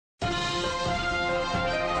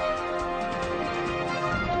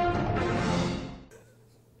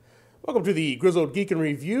Welcome to the Grizzled Geek and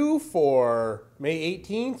Review for May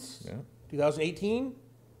 18th, 2018.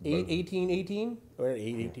 8/18/18? Or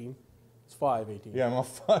 8/18? It's 5/18. Yeah, I'm on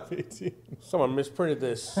 5/18. Someone misprinted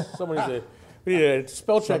this. We need to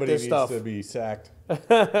spell check this stuff. Somebody needs to be sacked.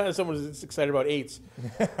 Someone's excited about eights.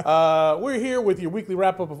 We're here with your weekly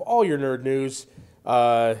wrap-up of all your nerd news.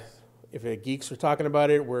 If geeks are talking about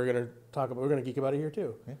it, we're gonna geek about it here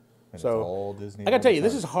too. Yeah. And So it's all Disney. I gotta tell you,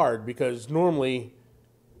 this is hard because normally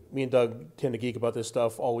me and Doug tend to geek about this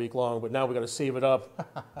stuff all week long, but now we got to save it up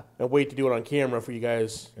and wait to do it on camera for you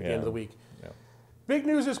guys at the end of the week. Yeah. Big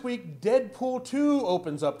news this week: Deadpool 2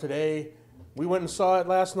 opens up today. We went and saw it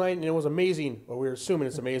last night, and it was amazing. Well, we're assuming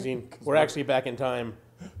it's amazing. We're actually back in time.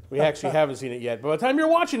 We actually haven't seen it yet, but by the time you're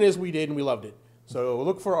watching this, we did, and we loved it. So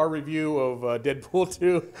look for our review of Deadpool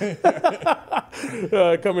 2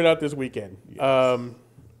 coming out this weekend. Yes.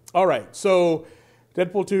 All right, so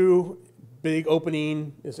Deadpool 2, big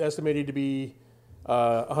opening. Is estimated to be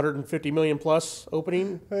 150 million plus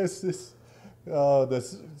opening. It's the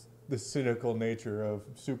cynical nature of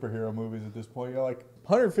superhero movies at this point. You're like,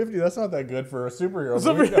 150, that's not that good for a superhero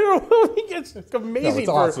movie. It's amazing it's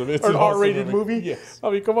awesome. for an R-rated movie. Yes. I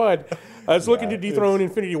mean, come on. It's looking to dethrone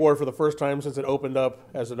Infinity War for the first time since it opened up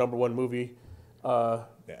as the #1 movie.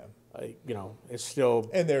 It's still...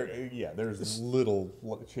 And there's little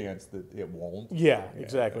chance that it won't. Yeah,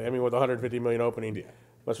 exactly. I mean, with 150 million opening,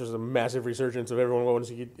 unless there's a massive resurgence of everyone going to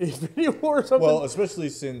see Infinity War or something. Well, especially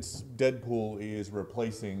since Deadpool is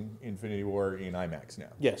replacing Infinity War in IMAX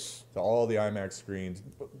now. Yes. So all the IMAX screens,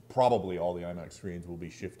 probably all the IMAX screens will be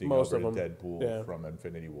shifting over to Deadpool from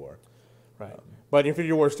Infinity War. Right. But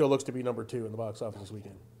Infinity War still looks to be #2 in the box office this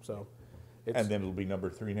weekend. So... and then it'll be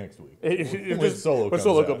 #3 next week. When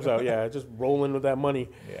Solo comes out, yeah, just rolling with that money.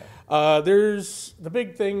 Yeah. There's the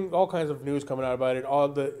big thing, all kinds of news coming out about it. All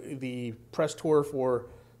the press tour for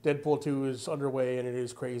Deadpool 2 is underway, and it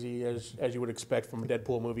is crazy, as you would expect from a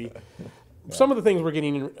Deadpool movie. Some of the things we're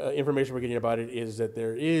getting, information we're getting about it is that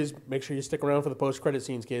there is, make sure you stick around for the post-credit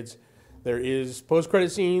scenes, kids. There is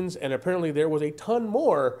post-credit scenes, and apparently there was a ton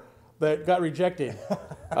more that got rejected,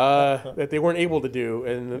 that they weren't able to do,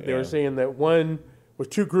 and they were saying that one was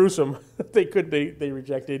too gruesome. they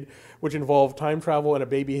rejected, which involved time travel and a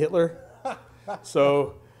baby Hitler.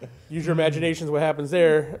 So use your imaginations. What happens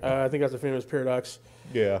there? I think that's a famous paradox.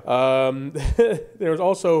 Yeah. There was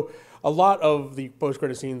also a lot of the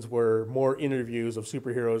post-credit scenes were more interviews of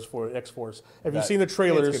superheroes for X-Force. Have you seen the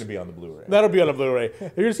trailers? It's going to be on the Blu-ray. That'll be on the Blu-ray. If you're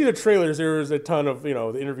going to see the trailers, there's a ton of the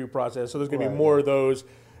interview process. So there's going to be more of those.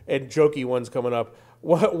 And jokey ones coming up.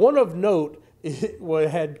 One of note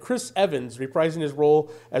had Chris Evans reprising his role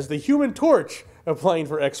as the Human Torch applying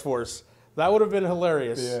for X-Force. That would have been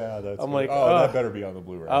hilarious. Yeah, that's. I'm like, that better be on the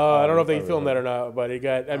Blu-ray. I don't know if they filmed that or not, but it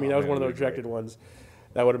got. I mean, that was one of the rejected ones.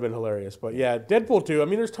 That would have been hilarious. But yeah, Deadpool 2. I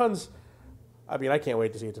mean, there's tons. I mean, I can't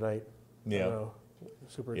wait to see it tonight. Yeah,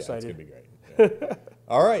 super excited. It's gonna be great. Yeah.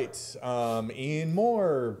 All right, in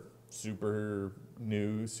more super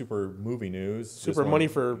movie news. Super money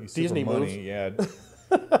for Disney movies. Yeah.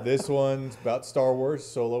 This one's about Star Wars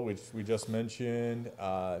Solo, which we just mentioned.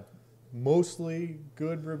 Mostly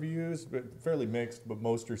good reviews, but fairly mixed. But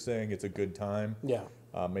most are saying it's a good time. Yeah.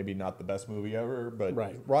 Maybe not the best movie ever, but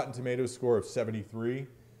Rotten Tomatoes score of 73,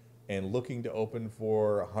 and looking to open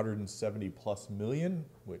for 170+ million,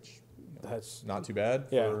 which that's not too bad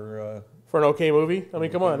for an okay movie. I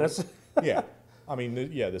mean, come on, that's yeah. I mean,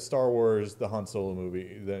 the Star Wars, the Han Solo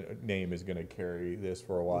movie, the name is going to carry this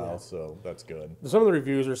for a while, so that's good. Some of the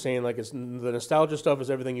reviews are saying like the nostalgia stuff is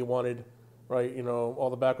everything you wanted, right? All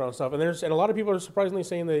the background stuff, and a lot of people are surprisingly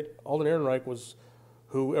saying that Alden Ehrenreich was,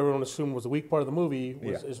 who everyone assumed was the weak part of the movie,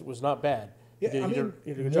 was not bad. Yeah,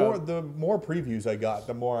 the more previews I got,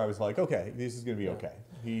 the more I was like, okay, this is going to be okay.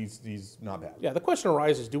 He's not bad. Yeah, the question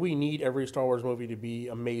arises: do we need every Star Wars movie to be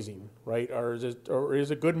amazing, right? Or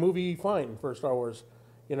is a good movie fine for Star Wars?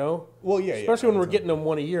 Well, especially when we're getting them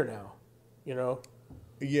one a year now.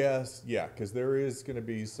 Yes, because there is going to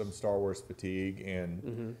be some Star Wars fatigue,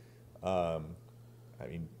 and I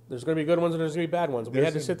mean, there's going to be good ones and there's going to be bad ones. We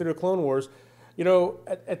had to sit through the Clone Wars.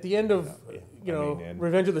 At the end of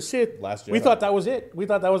Revenge of the Sith, we thought that was it. We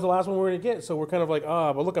thought that was the last one we were going to get. So we're kind of like,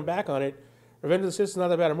 but looking back on it, Revenge of the Sith is not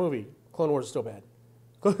that bad a movie. Clone Wars is still bad.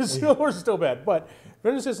 Clone Wars is still bad, but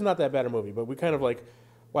Revenge of the Sith is not that bad a movie. But we kind of like,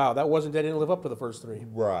 wow, that didn't live up to the first three.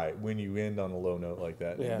 Right, when you end on a low note like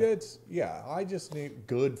that. I just need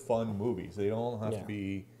good, fun movies. They don't have to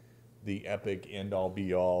be the epic, end-all,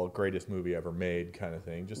 be-all, greatest movie ever made kind of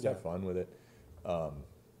thing. Just have fun with it.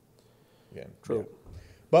 True.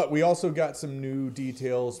 But we also got some new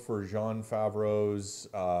details for Jon Favreau's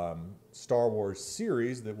Star Wars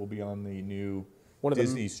series that will be on the new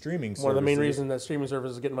Disney streaming service. One of the main reasons that streaming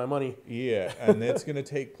service is getting my money. Yeah, and it's going to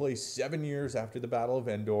take place 7 years after the Battle of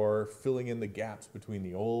Endor, filling in the gaps between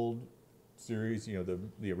the old series,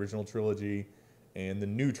 the original trilogy, and the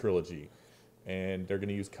new trilogy. And they're going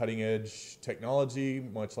to use cutting-edge technology,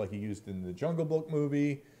 much like he used in the Jungle Book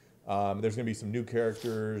movie. There's going to be some new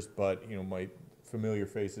characters, but my familiar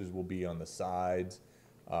faces will be on the sides.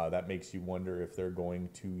 That makes you wonder if they're going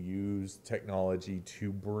to use technology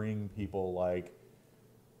to bring people like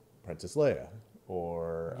Princess Leia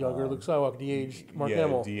or younger Luke Skywalker, de-aged Mark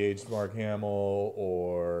Hamill. de-aged Mark Hamill,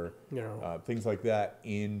 or things like that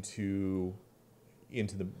into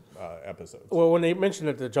the episodes. Well, when they mentioned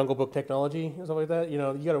that the Jungle Book technology and stuff like that, you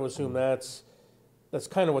got to assume that's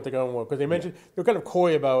kind of what they're going with, because they mentioned they're kind of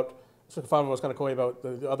coy about. So Favreau was kind of coy about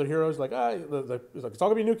the other heroes, like it's all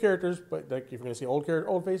gonna be new characters, but like if you're gonna see old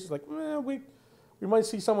faces, like we might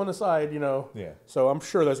see some on the side, Yeah. So I'm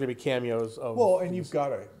sure there's gonna be cameos of. Well, and you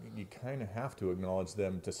kind of have to acknowledge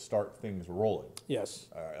them to start things rolling. Yes.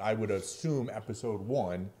 I would assume episode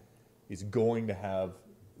 1 is going to have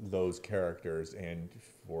those characters, and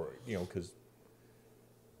because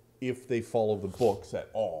if they follow the books at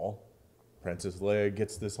all, Princess Leia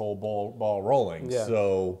gets this whole ball rolling. Yeah.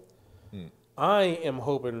 So. I am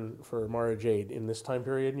hoping for Mara Jade in this time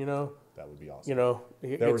period, That would be awesome.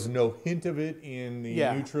 There was no hint of it in the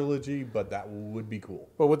new trilogy, but that would be cool.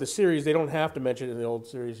 But with the series, they don't have to mention it in the old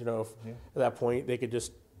series, At that point, they could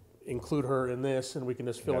just include her in this, and we can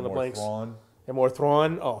just fill in the blanks. Thrawn. And more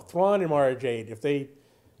Thrawn. Oh, Thrawn and Mara Jade. If they...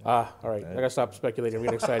 all right. I got to stop speculating. I'm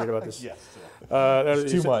getting excited about this. Yes.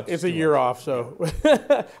 It's too much. It's a year off, so...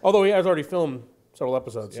 Although he has already filmed several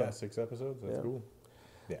episodes. Yeah, 6 episodes. That's cool.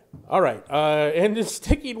 Yeah. All right. And just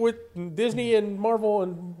sticking with Disney and Marvel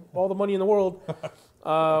and all the money in the world,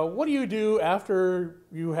 what do you do after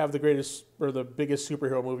you have the greatest or the biggest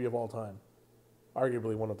superhero movie of all time?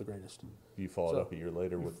 Arguably one of the greatest. You follow it up a year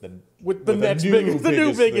later with the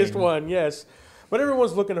new biggest one, yes. But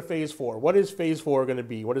everyone's looking at Phase 4. What is Phase 4 going to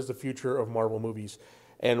be? What is the future of Marvel movies?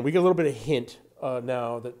 And we get a little bit of hint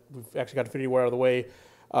now that we've actually got Infinity War out of the way.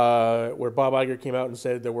 Where Bob Iger came out and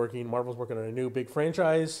said Marvel's working on a new big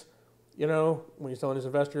franchise, when he's telling his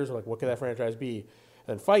investors, like, what could that franchise be?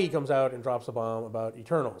 And then Feige comes out and drops a bomb about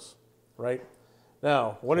Eternals, right?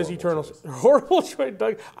 Now, what is Eternals? Horrible choice,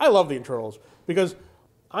 Doug. I love the Eternals because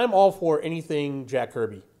I'm all for anything Jack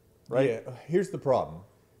Kirby, right? Yeah, here's the problem,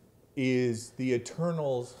 is the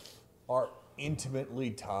Eternals are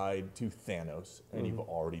intimately tied to Thanos, and you've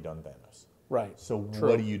already done Thanos. Right. So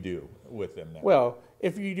what do you do with them now? Well,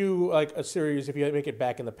 if you do like a series, if you make it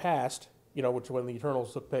back in the past, which when the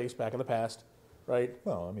Eternals took place back in the past, right?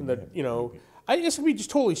 Well, I mean, I guess it would be just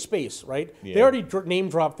totally space, right? Yeah. They already name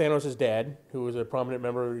dropped Thanos' dad, who was a prominent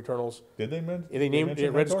member of the Eternals. Did they mention? They named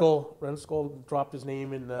Red Skull. Red Skull dropped his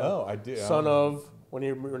name in I did. Son of when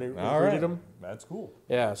he greeted him. That's cool.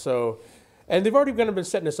 Yeah. So. And they've already kind of been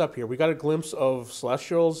setting this up here. We got a glimpse of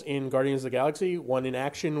Celestials in Guardians of the Galaxy, one in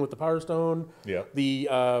action with the Power Stone. Yeah.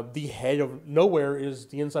 The head of Nowhere is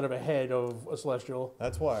the inside of a head of a Celestial.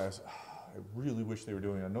 That's why I really wish they were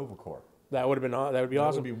doing a Nova Corps. That would be awesome.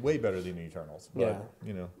 That would be way better than the Eternals. But,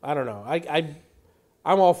 I don't know.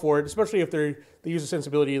 I'm all for it, especially if they use the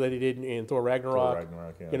sensibility that they did in Thor Ragnarok.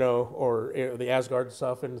 Or the Asgard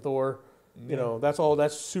stuff in Thor.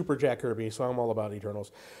 That's super Jack Kirby, so I'm all about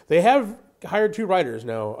Eternals. They have hired 2 writers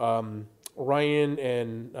now, Ryan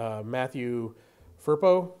and Matthew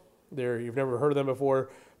Firpo. You've never heard of them before.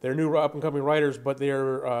 They're new up-and-coming writers, but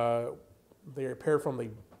they're paired from the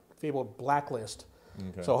fabled Blacklist.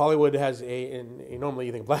 Okay. So Hollywood has normally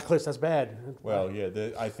you think Blacklist, that's bad. Well,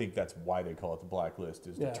 I think that's why they call it the Blacklist,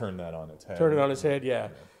 is to turn that on its head. Turn it on its head, yeah.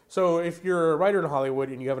 So if you're a writer in Hollywood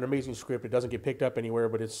and you have an amazing script, it doesn't get picked up anywhere,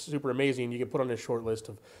 but it's super amazing, you get put on this short list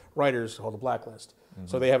of writers called the Blacklist. Mm-hmm.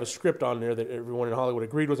 So they have a script on there that everyone in Hollywood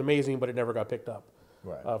agreed was amazing, but it never got picked up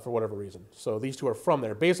for whatever reason. So these 2 are from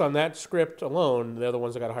there. Based on that script alone, they're the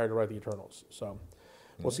ones that got hired to write the Eternals. So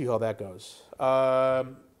we'll see how that goes.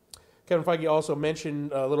 Kevin Feige also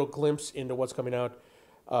mentioned a little glimpse into what's coming out.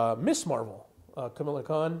 Miss Marvel, Kamala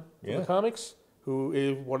Khan from the comics, who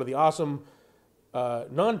is one of the awesome...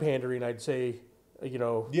 non-pandering, I'd say,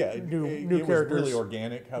 new characters. It was really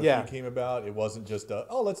organic how she came about. It wasn't just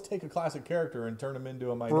let's take a classic character and turn him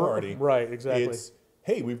into a minority. Right, exactly. It's,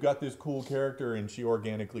 hey, we've got this cool character, and she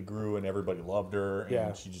organically grew, and everybody loved her,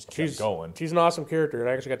 and she just kept going. She's an awesome character, and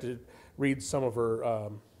I actually got to read some of her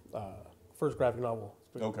first graphic novel.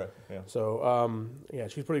 Okay, yeah. So,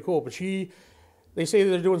 she's pretty cool, but they say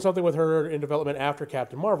they're doing something with her in development after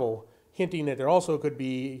Captain Marvel, hinting that there also could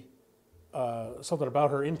be something about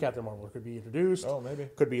her in Captain Marvel. It could be introduced. Oh, maybe.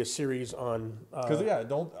 Could be a series on... Because,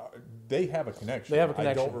 they have a connection. They have a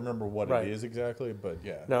connection. I don't remember what it is exactly, but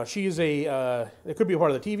yeah. Now, she's it could be a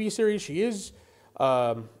part of the TV series. She is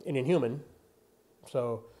an Inhuman.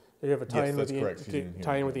 So they have a tie-in with the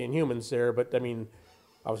Inhumans there. But, I mean,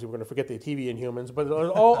 obviously we're going to forget the TV Inhumans. But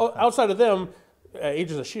all outside of them,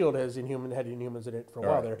 Agents of S.H.I.E.L.D. had Inhumans in it for a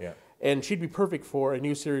while there. Yeah. And she'd be perfect for a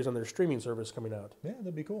new series on their streaming service coming out. Yeah,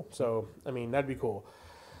 that'd be cool. So, I mean, that'd be cool.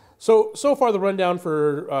 So far the rundown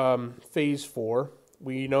for Phase 4.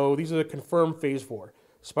 We know these are the confirmed Phase 4.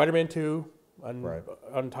 Spider-Man 2,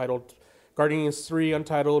 untitled. Guardians 3,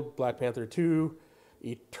 untitled. Black Panther 2,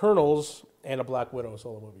 Eternals, and a Black Widow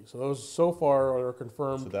solo movie. So those so far are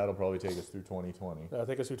confirmed. So that'll probably take us through 2020. That'll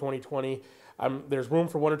take us through 2020. There's room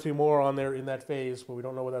for one or two more on there in that phase, but we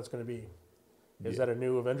don't know what that's going to be. Is that a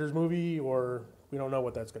new Avengers movie, or we don't know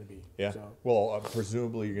what that's going to be? Yeah. So. Well,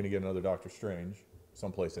 presumably you're going to get another Doctor Strange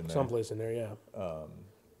someplace in there. Someplace in there, yeah.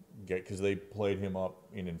 Because they played him up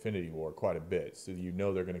in Infinity War quite a bit, so you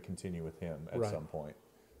know they're going to continue with him at some point.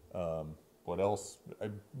 What else?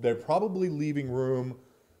 They're probably leaving room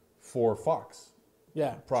for Fox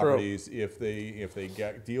properties. True. If they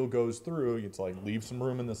get deal goes through, it's like leave some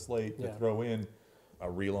room in the slate to throw in a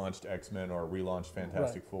relaunched X-Men or a relaunched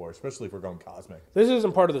Fantastic Four, especially if we're going cosmic. This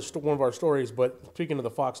isn't part of one of our stories, but speaking of the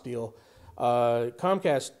Fox deal,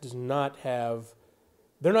 Comcast does not have.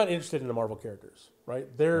 They're not interested in the Marvel characters, right?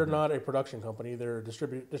 They're not a production company; they're a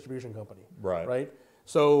distribution company, right?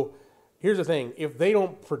 So here's the thing: if they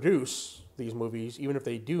don't produce these movies, even if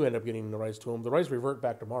they do end up getting the rights to them, the rights revert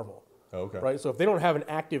back to Marvel. Okay. Right. So if they don't have an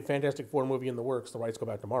active Fantastic Four movie in the works, the rights go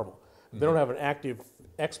back to Marvel. If they don't have an active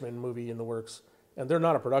X-Men movie in the works, and they're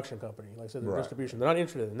not a production company, like I said, they're distribution. They're not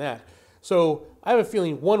interested in that. So I have a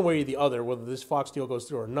feeling one way or the other, whether this Fox deal goes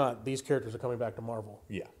through or not, these characters are coming back to Marvel.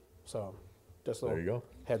 Yeah. So just a little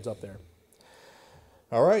heads up there.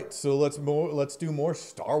 All right, so let's do more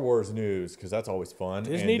Star Wars news, because that's always fun.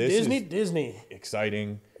 Disney.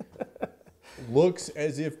 Exciting. Looks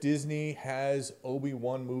as if Disney has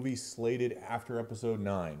Obi-Wan movie slated after Episode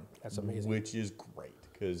 9. That's amazing. Which is great,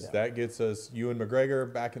 because that gets us Ewan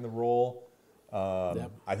McGregor back in the role.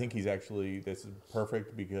 I think this is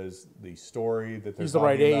perfect, because the story that they're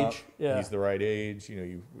talking about, he's the right age. You know,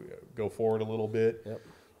 you go forward a little bit. Yep.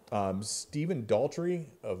 Stephen Daltrey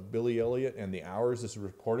of Billy Elliot and the Hours is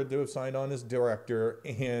reported to have signed on as director,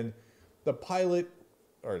 and the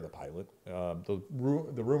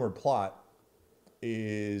rumored plot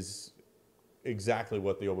is exactly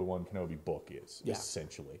what the Obi-Wan Kenobi book is,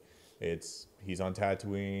 essentially. He's on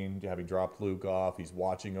Tatooine, having dropped Luke off, he's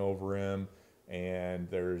watching over him, and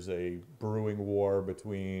there's a brewing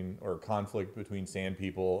conflict between Sand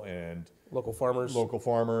People and local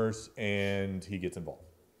farmers, and he gets involved.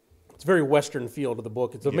 It's a very Western feel to the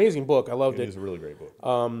book. It's an amazing book. I loved it. It is a really great book.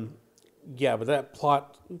 But that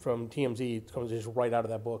plot from TMZ comes just right out of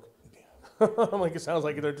that book. Like, it sounds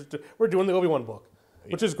like we're doing the Obi-Wan book,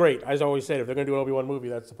 which is great. I always said, if they're going to do an Obi-Wan movie,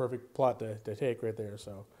 that's the perfect plot to take right there.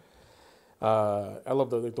 So I love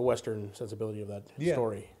the Western sensibility of that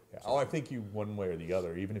story. Yeah. So. I think you, one way or the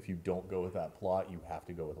other, even if you don't go with that plot, you have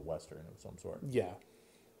to go with a Western of some sort. Yeah.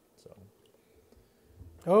 So.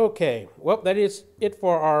 Okay. Well, that is it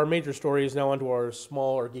for our major stories. Now onto our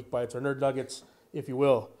small or geek bites or nerd nuggets, if you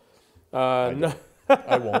will. No,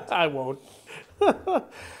 I won't. I won't.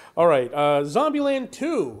 All right. Zombieland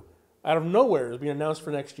 2, out of nowhere, is being announced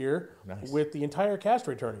for next year with the entire cast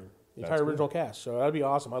returning. The entire original cast. So that'd be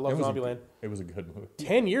awesome. I love Zombieland. It was a good movie.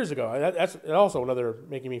 10 years ago. That's also another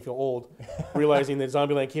making me feel old, realizing that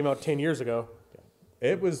Zombieland came out 10 years ago.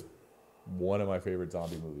 It was one of my favorite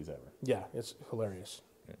zombie movies ever. Yeah, it's hilarious.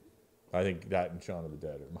 Yeah. I think that and Shaun of the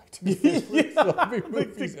Dead are my two favorite zombie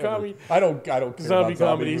movies ever. I don't care about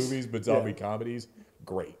zombie movies, but zombie comedies,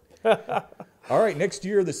 great. All right, next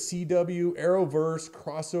year, the CW Arrowverse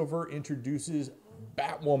crossover introduces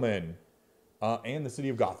Batwoman and the city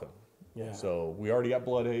of Gotham. Yeah. So we already got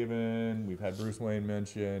Bloodhaven. We've had Bruce Wayne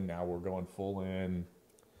mentioned. Now we're going full in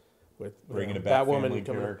with bringing a Batwoman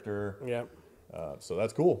character. Yeah. So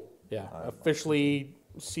that's cool. Yeah. Officially,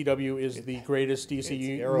 CW is the greatest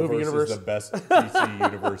DC movie universe. Is the best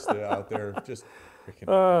DC universe out there. Just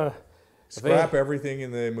freaking scrap everything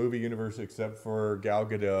in the movie universe except for Gal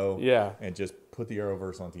Gadot. Yeah. And just put the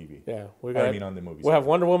Arrowverse on TV. Yeah. On the movie. We'll have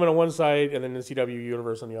Wonder Woman on one side and then the CW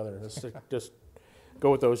universe on the other. Just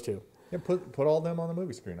go with those two. Yeah, put all of them on the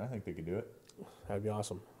movie screen. I think they could do it. That'd be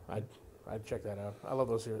awesome. I'd check that out. I love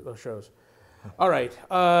those shows. All right.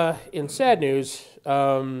 In sad news,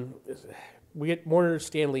 we get more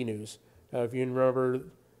Stan Lee news. If you remember,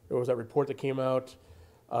 there was that report that came out.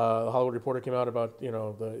 The Hollywood Reporter came out about the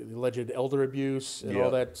alleged elder abuse and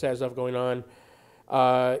all that sad stuff going on.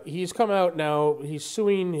 He's come out now. He's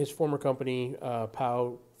suing his former company,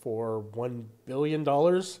 POW, for $1 billion.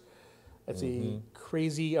 That's a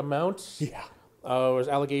crazy amount. Yeah. There's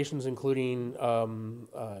allegations including them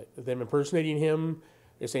impersonating him.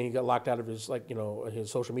 They're saying he got locked out of his his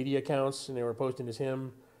social media accounts, and they were posting as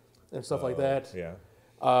him and stuff like that. Yeah.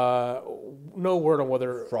 No word on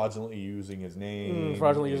whether fraudulently using his name.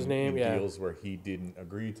 In deals where he didn't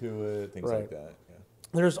agree to it, things like that. Yeah.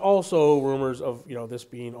 There's also rumors of this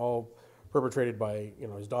being all perpetrated by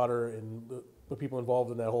his daughter and the people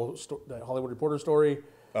involved in that whole that Hollywood Reporter story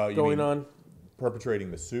going on. Perpetrating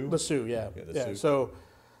the sue? The sue, yeah. The suit. So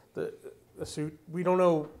the suit, we don't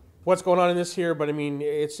know what's going on in this here, but I mean,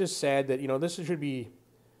 it's just sad that, this should be,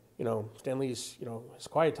 Stan Lee's, his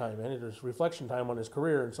quiet time, and there's reflection time on his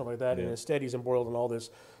career and stuff like that. Yeah. And instead he's embroiled in all this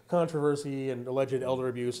controversy and alleged elder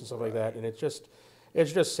abuse and stuff like that. And it's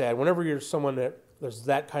just sad. Whenever you're someone that there's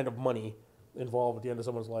that kind of money involved at the end of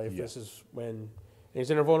someone's life, this is when he's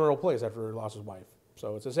in a vulnerable place after he lost his wife.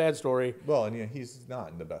 So it's a sad story. Well, and he's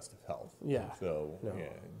not in the best of health. Yeah. So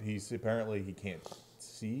he's apparently he can't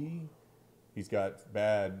see. He's got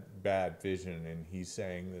bad vision, and he's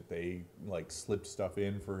saying that they slipped stuff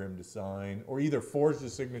in for him to sign, or either forged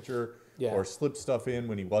his signature, or slipped stuff in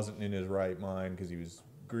when he wasn't in his right mind because he was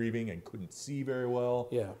grieving and couldn't see very well.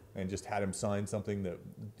 Yeah. And just had him sign something that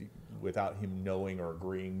without him knowing or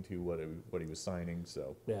agreeing to what he was signing.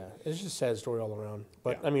 So it's just a sad story all around.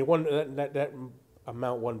 But I mean, that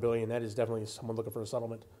amount $1 billion, that is definitely someone looking for a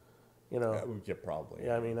settlement. Yeah, probably.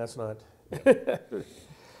 Yeah, I mean that's not.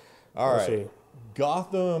 All right.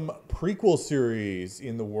 Gotham prequel series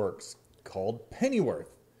in the works called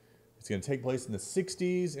Pennyworth. It's going to take place in the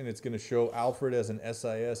 60s, and it's going to show Alfred as an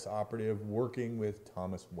SIS operative working with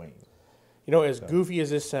Thomas Wayne. As goofy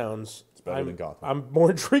as this sounds, it's better than Gotham. I'm more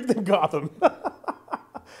intrigued than Gotham.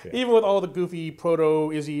 Even with all the goofy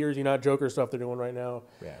proto Izzy Earsy Not Joker stuff they're doing right now,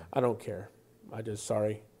 I don't care.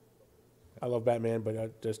 Sorry. I love Batman, but I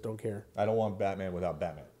just don't care. I don't want Batman without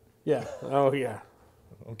Batman. Yeah. Oh, yeah.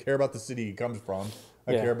 I don't care about the city he comes from.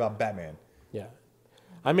 I care about Batman. Yeah.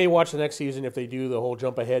 I may watch the next season if they do the whole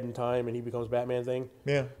jump ahead in time and he becomes Batman thing.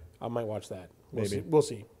 Yeah. I might watch that. Maybe. We'll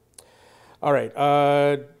see. All right.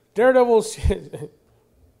 Daredevil.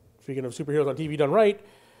 Speaking of superheroes on TV done right,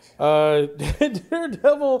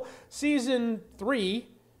 Daredevil Season 3,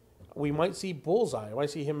 we might see Bullseye. I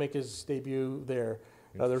might see him make his debut there.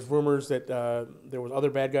 There's rumors that there was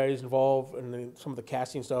other bad guys involved in some of the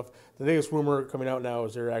casting stuff. The biggest rumor coming out now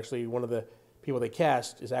is they're actually one of the people they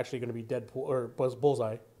cast is actually going to be Deadpool or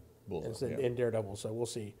Bullseye in Daredevil. So we'll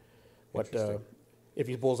see what if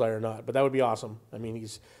he's Bullseye or not. But that would be awesome. I mean,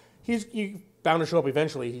 he's bound to show up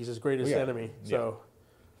eventually. He's his greatest enemy. So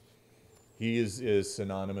he is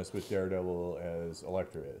synonymous with Daredevil as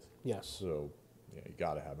Elektra is. Yes. So you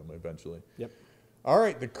got to have him eventually. Yep. All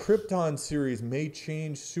right, the Krypton series may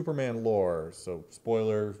change Superman lore. So,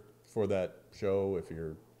 spoiler for that show if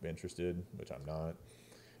you're interested, which I'm not.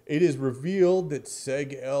 It is revealed that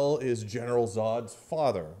Seg-El is General Zod's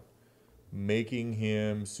father, making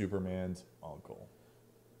him Superman's uncle.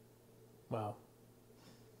 Wow.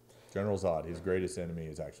 General Zod, his greatest enemy,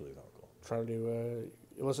 is actually his uncle. Trying to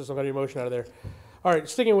elicit some kind of emotion out of there. All right,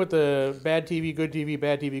 sticking with the bad TV, good TV,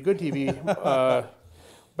 bad TV, good TV.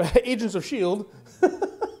 Agents of S.H.I.E.L.D.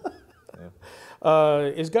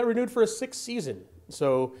 is got renewed for a 6th season.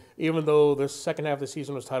 So even though the second half of the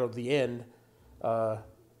season was titled The End,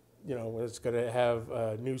 it's going to have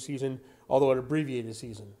a new season, although an abbreviated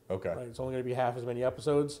season. Okay. Right? It's only going to be half as many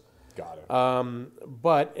episodes. Got it.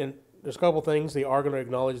 But there's a couple things. They are going to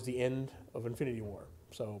acknowledge the end of Infinity War.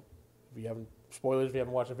 So if you haven't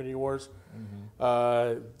watched Infinity Wars,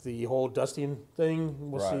 the whole dusting thing,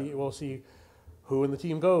 we'll see who in the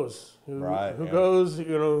team goes, who goes,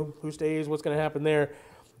 who stays, what's going to happen there.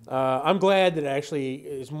 I'm glad that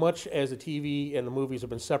actually, as much as the TV and the movies have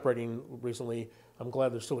been separating recently, I'm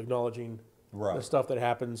glad they're still acknowledging the stuff that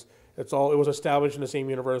happens. It was established in the same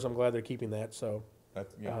universe. I'm glad they're keeping that. So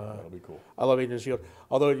that'll be cool. I love Agents of S.H.I.E.L.D.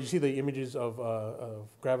 Although, you see the images of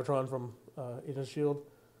Gravitron from Agents of S.H.I.E.L.D.?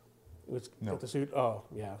 With the suit? Oh,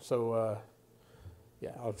 yeah. So,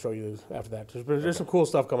 I'll show you after that. There's some cool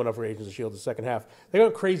stuff coming up for Agents of S.H.I.E.L.D. the second half. They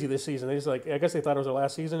went crazy this season. They just I guess they thought it was their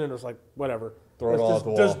last season, and it was like, whatever. Throw it all at the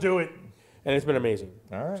wall. Just do it. And it's been amazing.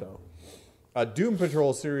 All right. So. A Doom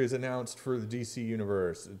Patrol series announced for the DC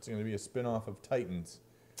Universe. It's going to be a spin-off of Titans.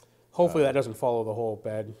 Hopefully that doesn't follow the whole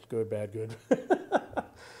bad, good.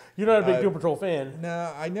 You're not a big Doom Patrol fan.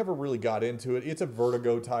 Nah, I never really got into it. It's a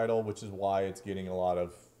Vertigo title, which is why it's getting a lot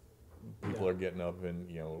of people are getting up and,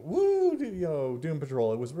 woo, Doom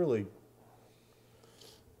Patrol. It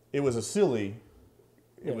was a silly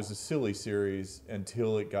series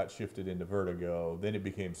until it got shifted into Vertigo. Then it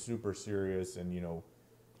became super serious and,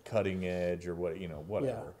 cutting edge or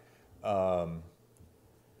whatever. Yeah.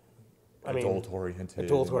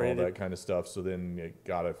 Adult-oriented, all that kind of stuff. So then it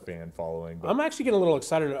got a fan following. But I'm actually getting a little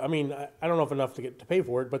excited. I mean, I don't know if enough to pay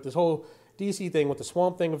for it, but this whole DC thing with the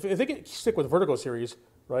Swamp Thing, if they stick with the Vertigo series,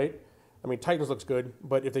 right? I mean, Titans looks good,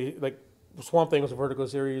 but if they, the Swamp Thing was a Vertigo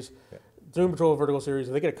series, Doom Patrol Vertigo series,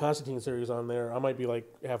 if they get a Constantine series on there, I might be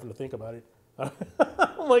having to think about it.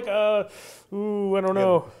 I'm like, I don't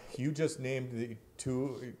know. You just named the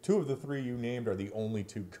two of the three you named are the only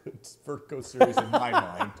two good Vertigo series in my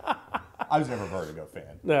mind. I was never a Vertigo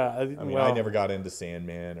fan. I never got into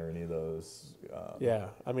Sandman or any of those.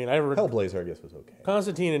 Hellblazer, I guess, was okay.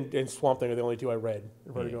 Constantine and Swamp Thing are the only two I read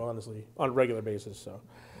in Vertigo, honestly, on a regular basis. So,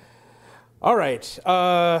 all right.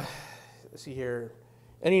 Let's see here.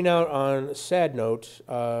 Ending out on a sad note,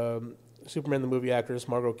 Superman the movie actress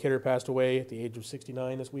Margot Kidder passed away at the age of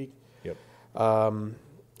 69 this week. Yep.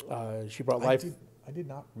 She brought life. I did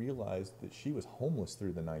not realize that she was homeless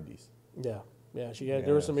through the 90s. Yeah. Yeah,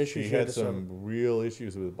 there were some issues. She had some real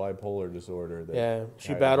issues with bipolar disorder.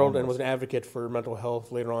 She battled and was an advocate for mental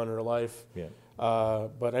health later on in her life. Yeah.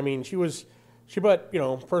 But I mean, she brought,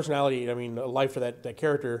 personality, a life for that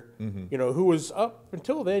character, who was up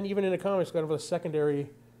until then, even in the comics, kind of a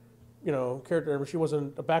secondary, character. She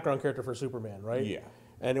wasn't a background character for Superman, right? Yeah.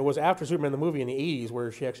 And it was after Superman the movie in the 80s where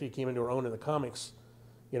she actually came into her own in the comics,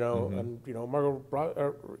 and,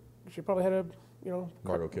 Margot she probably had a,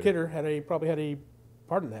 Margot Kidder probably had a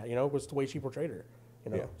part in that, was the way she portrayed her,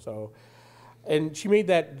 So, and she made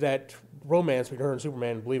that romance between her and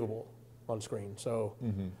Superman believable on screen. So,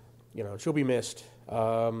 she'll be missed.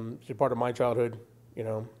 She's part of my childhood.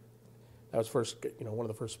 That was first, one of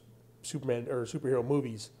the first Superman or superhero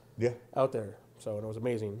movies out there. So, and it was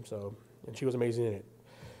amazing. So, and she was amazing in it.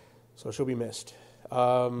 So she'll be missed.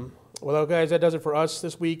 Well, guys, that does it for us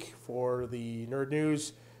this week for the Nerd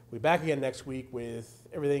News. We'll be back again next week with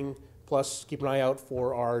everything. Plus, keep an eye out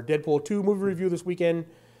for our Deadpool 2 movie review this weekend.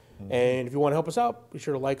 And if you want to help us out, be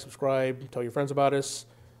sure to like, subscribe, tell your friends about us.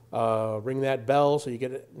 Ring that bell so you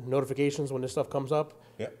get notifications when this stuff comes up.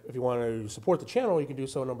 Yep. If you want to support the channel, you can do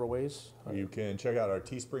so a number of ways. You can check out our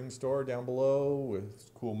Teespring store down below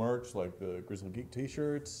with cool merch like the Grizzled Geek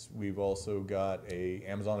t-shirts. We've also got a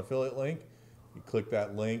Amazon affiliate link. You click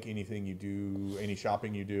that link, anything you do, any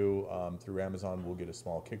shopping you do through Amazon will get a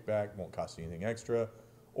small kickback. Won't cost you anything extra.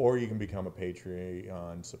 Or you can become a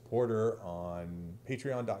Patreon supporter on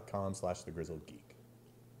patreon.com/thegrizzledgeek.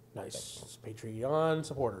 Nice. Patreon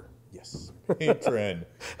supporter. Yes. Patron.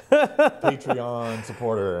 Patreon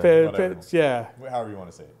supporter. Yeah. However you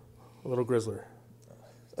want to say it. A little Grizzler.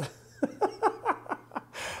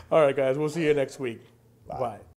 All right, guys. We'll see you next week. Bye.